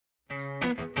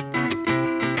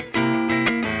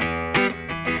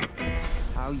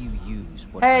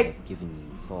what I have given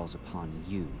you falls upon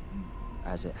you,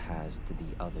 as it has to the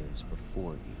others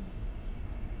before you.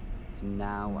 And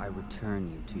now I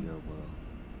return you to your world,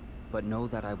 but know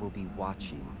that I will be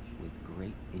watching with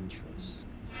great interest.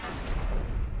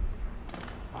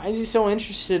 Why is he so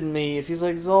interested in me if he's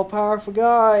like this all-powerful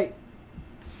guy?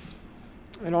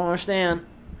 I don't understand.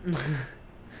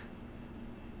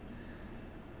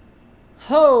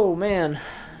 Oh, man.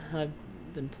 I've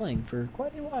been playing for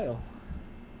quite a while.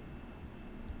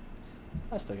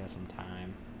 I still got some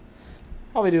time.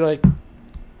 Probably do, like,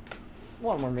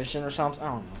 one more mission or something. I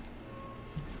don't know.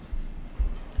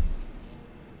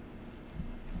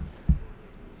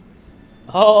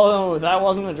 Oh, that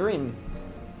wasn't a dream.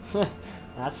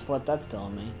 That's what that's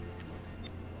telling me.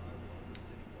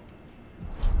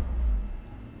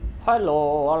 Hello,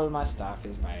 all my stuff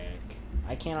is back.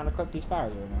 I can't unequip these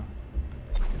powers right now.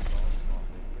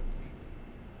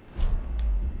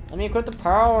 Let me equip the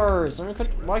powers. Let me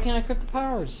equip. Why can't I equip the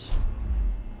powers?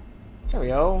 There we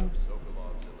go.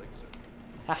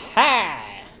 Ha ha!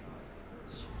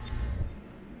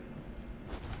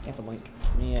 Cancel blink.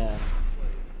 Let me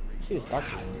see this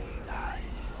darkness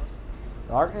dies.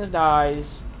 Darkness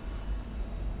dies.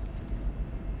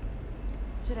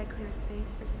 Should I clear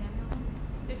space for Samuel?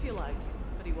 If you like,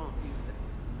 but he won't use it.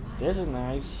 This is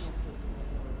nice.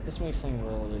 This makes things a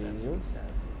little bit That's easier. what he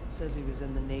says he was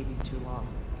in the Navy too long.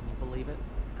 Can you believe it?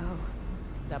 Oh.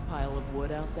 That pile of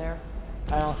wood out there?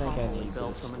 I don't think I Probably need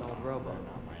built this. from an old rowboat.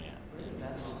 It Is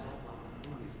that is.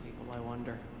 these people, I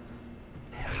wonder.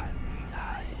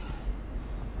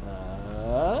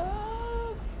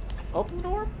 Open the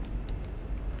door?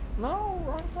 No,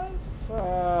 wrong place.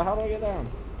 How do I get down?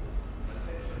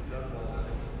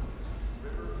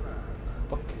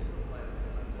 Book.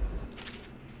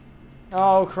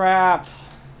 Oh crap!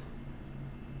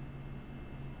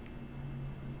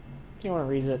 If you want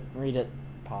to read it.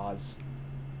 Pause.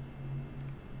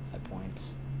 At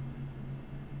points.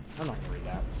 I'm not gonna read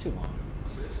that. It's too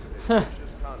long.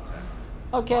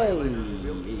 Okay.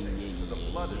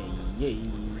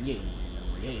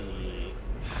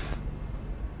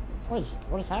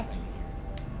 What is happening here?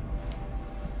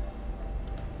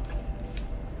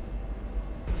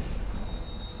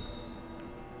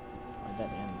 Why'd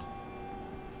that end?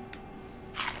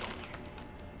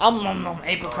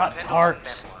 Apricot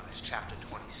tart. Chapter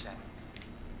 27.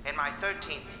 In my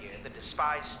 13th year, the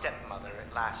despised stepmother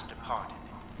at last departed,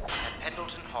 and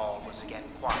Pendleton Hall was again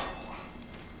quiet,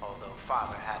 although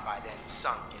father had by then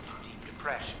sunk into deep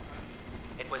depression.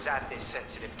 It was at this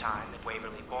sensitive time that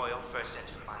Waverly Boyle first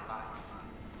entered my life.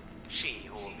 She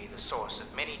who will be the source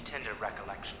of many tender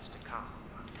recollections to come.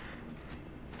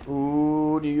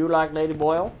 Ooh, do you like Lady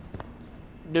Boyle?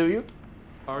 Do you?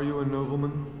 Are you a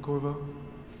nobleman, Corvo?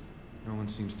 No one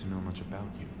seems to know much about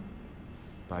you.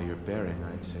 By your bearing,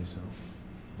 I'd say so.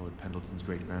 Lord Pendleton's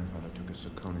great-grandfather took a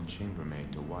Sokonan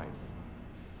chambermaid to wife.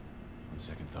 On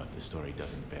second thought, the story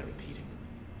doesn't bear repeating.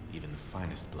 Even the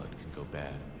finest blood can go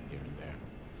bad here and there.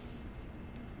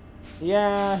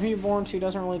 Yeah, who you're born to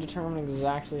doesn't really determine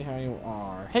exactly how you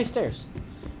are. Hey, stairs.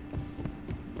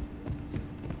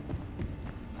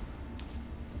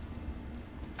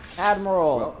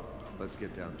 Admiral. Well, let's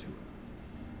get down to it.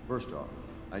 First off,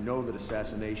 I know that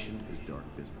assassination is dark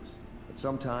business, but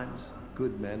sometimes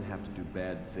good men have to do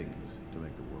bad things to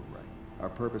make the world right. Our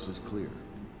purpose is clear.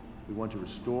 We want to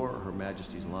restore Her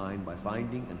Majesty's line by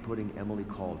finding and putting Emily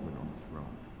Caldwell on the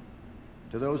throne.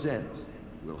 To those ends,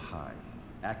 we'll hide,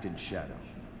 act in shadow,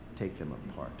 take them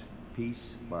apart,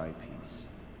 piece by piece.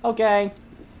 Okay.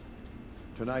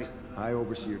 Tonight, High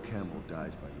Overseer Campbell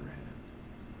dies by your hand.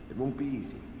 It won't be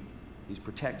easy. He's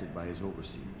protected by his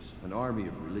overseers, an army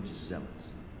of religious zealots.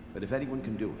 But if anyone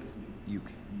can do it, you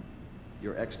can.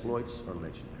 Your exploits are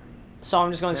legendary. So I'm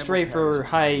just going straight for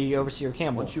High Overseer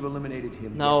Campbell. Once you've eliminated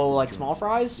him, no, like small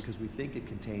fries? Because we think it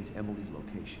contains Emily's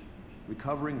location.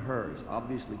 Recovering her is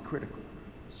obviously critical,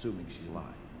 assuming she's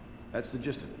alive. That's the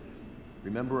gist of it.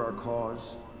 Remember our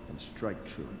cause and strike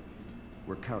true.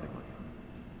 We're counting on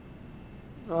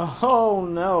you. Oh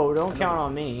no, don't count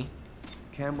on me.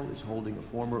 Campbell is holding a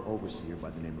former overseer by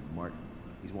the name of Martin.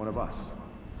 He's one of us.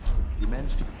 If you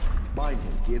manage to find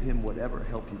him, give him whatever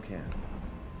help you can.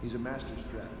 He's a master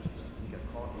strategist. He got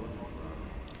caught working for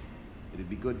others. It'd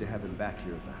be good to have him back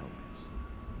here at the Helmets.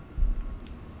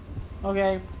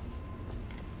 Okay.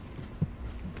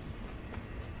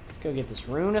 Let's go get this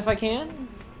rune if I can.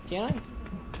 Can I?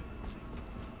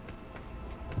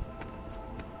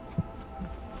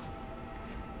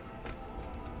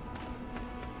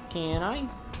 Can I?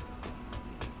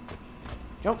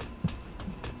 Jump.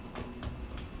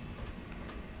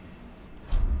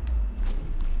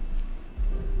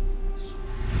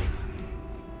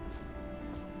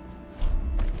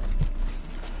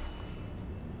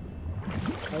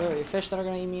 fish that are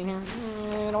gonna eat me in here?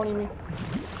 Don't eat me.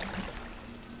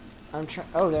 I'm trying.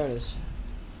 Oh, there it is.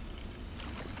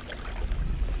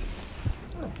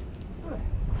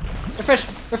 They're fish!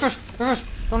 They're fish! They're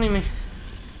fish! Don't eat me.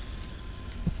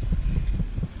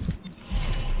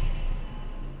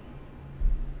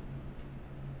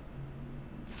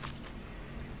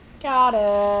 Got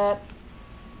it!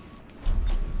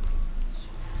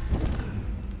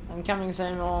 I'm coming,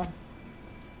 Samuel.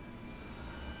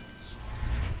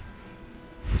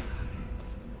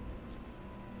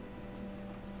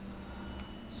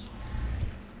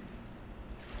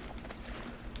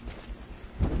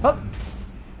 Oh!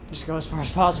 Just go as far as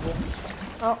possible.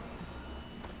 Oh.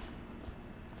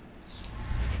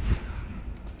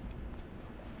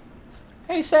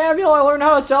 Hey Samuel, I learned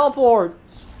how to teleport!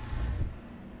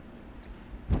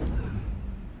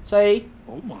 Say.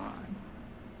 Oh my.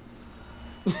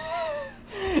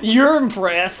 You're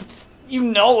impressed. You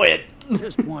know it.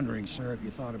 Just wondering, sir, if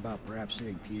you thought about perhaps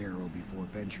seeing Piero before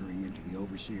venturing into the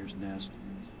Overseer's nest.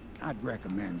 I'd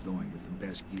recommend going with the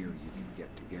best gear you can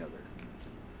get together.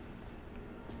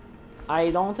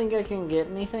 I don't think I can get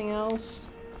anything else.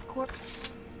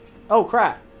 Oh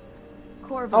crap.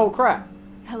 Corvo. Oh crap.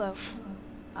 Hello.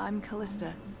 I'm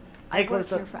Callista. Hey, I work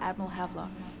Callista. here for Admiral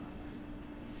Havelock.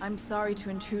 I'm sorry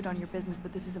to intrude on your business,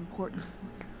 but this is important.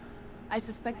 I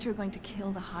suspect you're going to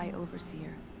kill the High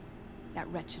Overseer. That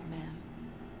wretched man.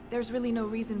 There's really no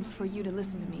reason for you to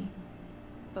listen to me.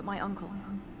 But my uncle,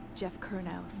 Jeff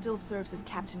Kernow, still serves as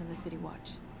captain in the City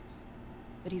Watch.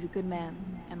 But he's a good man,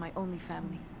 and my only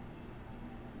family.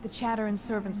 The chatter in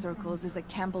servant circles is that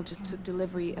Campbell just took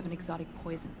delivery of an exotic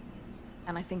poison.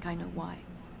 And I think I know why.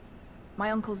 My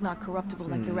uncle's not corruptible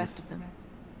like the rest of them.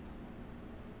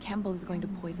 Campbell is going to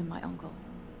poison my uncle.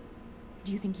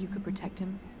 Do you think you could protect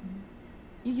him?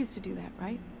 You used to do that,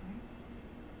 right?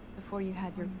 Before you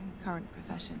had your current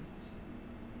profession.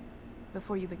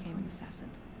 Before you became an assassin.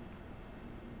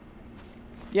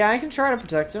 Yeah, I can try to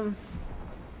protect him.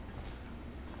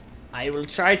 I will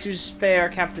try to spare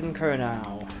Captain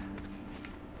Kernow.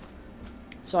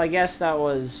 So I guess that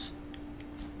was...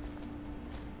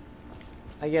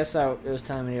 I guess that it was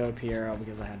telling me to go to Piero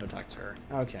because I had to talk to her.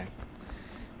 Okay.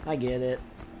 I get it.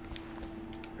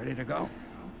 Ready to go?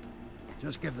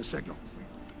 Just give the signal.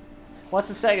 What's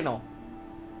the signal?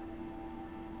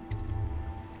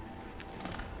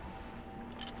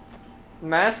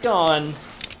 Mask on.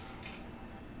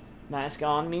 Mask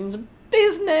on means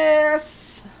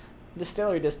business.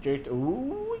 Distillery district.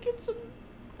 Ooh, we get some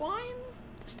wine,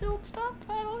 distilled stuff.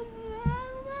 I don't know.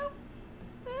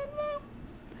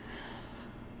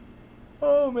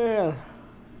 Oh man.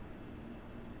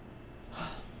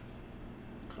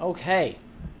 Okay.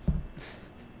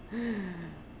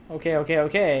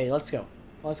 Okay. Let's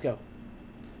go.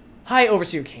 High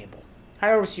Overseer Campbell.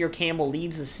 High Overseer Campbell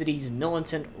leads the city's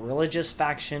militant religious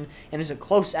faction and is a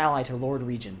close ally to Lord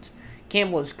Regent.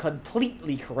 Campbell is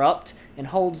completely corrupt and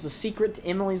holds the secret to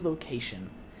Emily's location.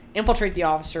 Infiltrate the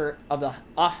officer of the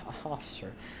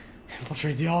Infiltrate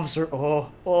the officer.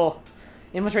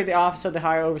 Infiltrate the office of the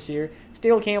High Overseer.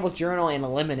 Steal Campbell's journal and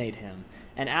eliminate him.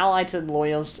 An ally to the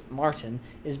loyalist Martin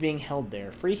is being held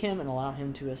there. Free him and allow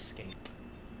him to escape.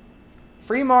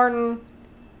 Free Martin,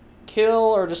 kill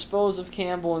or dispose of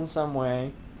Campbell in some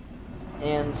way,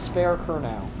 and spare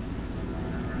Kernow.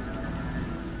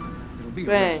 It'll be a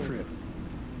Bang. rough trip.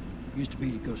 Used to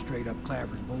be to go straight up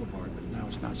Clavering Boulevard, but now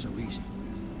it's not so easy.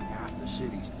 Half the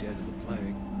city's dead of the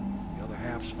plague. The other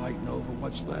half's fighting over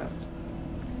what's left.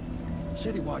 The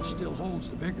City Watch still holds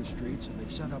the bigger streets, and they've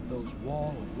set up those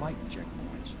wall of light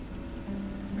checkpoints.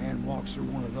 A man walks through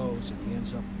one of those, and he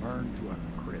ends up burned to a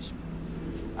crisp.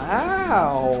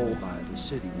 Ow! Controlled by the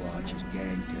City Watch is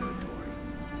gang territory.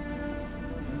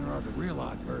 And there are the real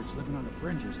odd birds living on the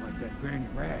fringes like that Granny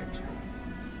Rags.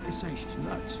 They say she's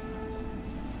nuts.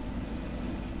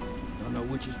 Don't know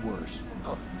which is worse.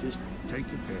 Just take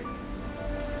your pick.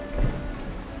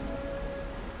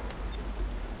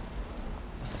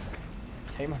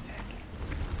 Take my pick.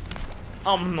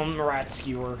 I'm a rat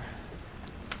skewer.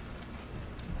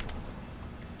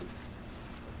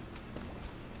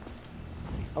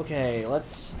 Okay,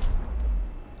 let's...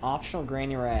 Optional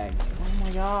Granny Rags. Oh my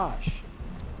gosh.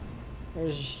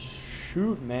 There's...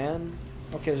 Shoot, man.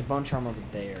 Okay, there's a bone charm over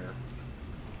there.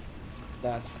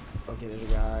 That's... Okay, there's a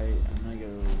guy. I'm gonna go...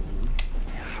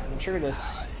 I'm gonna trigger this.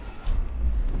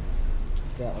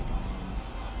 Keep that like...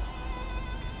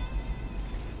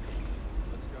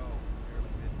 Let's go.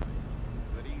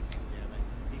 But easy, damn it.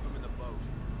 Keep him in the boat.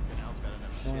 Canal's got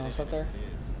enough shit Anyone else in up it there? as it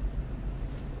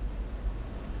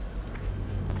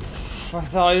is. I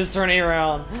thought he was turning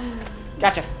around.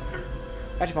 Gotcha.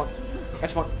 Gotcha, punk.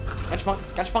 Gotcha, punk. Gotcha punk,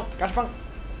 gotcha punk, gotcha punk.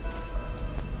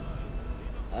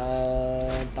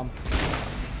 Dump.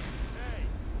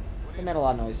 They made a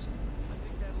lot of noise. I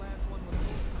think that last one was...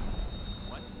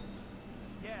 What?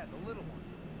 Yeah, the little one.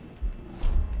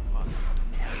 Awesome.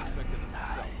 I expected it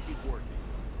myself. Keep working.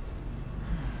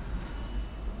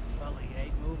 Well, he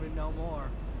ain't moving no more.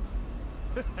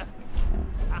 Let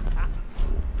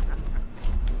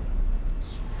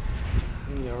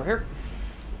me go over here.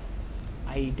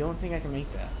 I don't think I can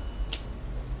make that.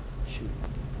 Shoot.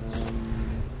 2,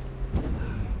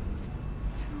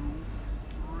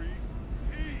 3,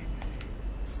 heave.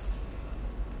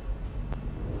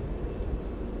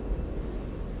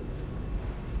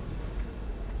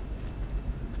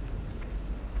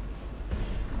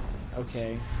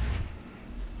 Okay.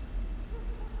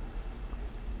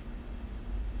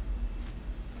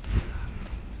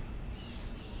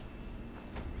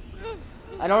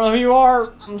 I don't know who you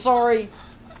are. I'm sorry.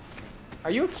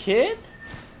 Are you a kid?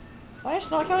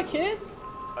 Last knock out a kid?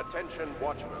 Attention,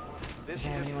 Watchmen. This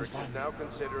Damn, he was district is fine. now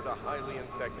considered a highly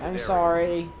infected I'm area.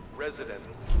 sorry. Residents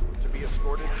to be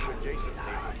escorted to adjacent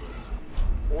neighborhoods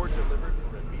or delivered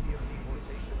for immediate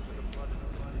deportation to the flooded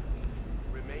environment.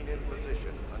 Remain in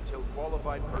position until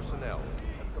qualified personnel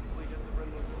have completed the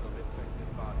removal of infected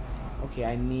bodies. Okay,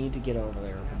 I need to get over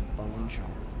there with Bone Chomp.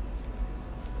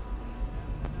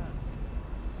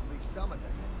 At least some of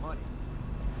them had money.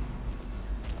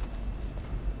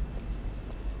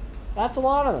 That's a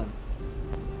lot of them.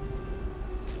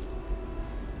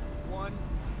 1,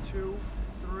 2,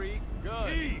 3.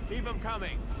 Good. Keep them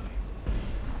coming.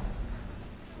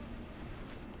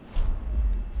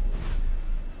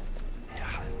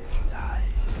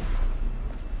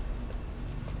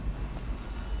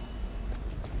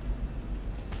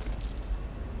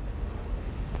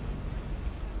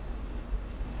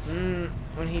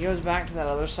 When he goes back to that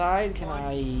other side, can 1,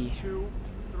 I... 2,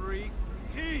 3.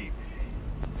 Heave.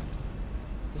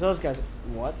 Those guys...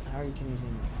 What? How are you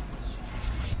confusing me?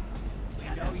 We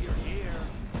know you're here.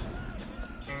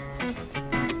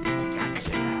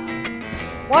 Gotcha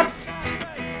now. What?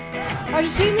 How'd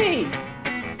you see me?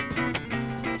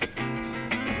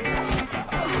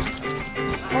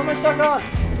 What am I stuck on?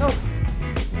 Nope.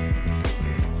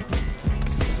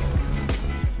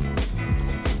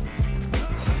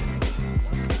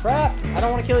 Crap! I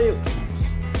don't want to kill you.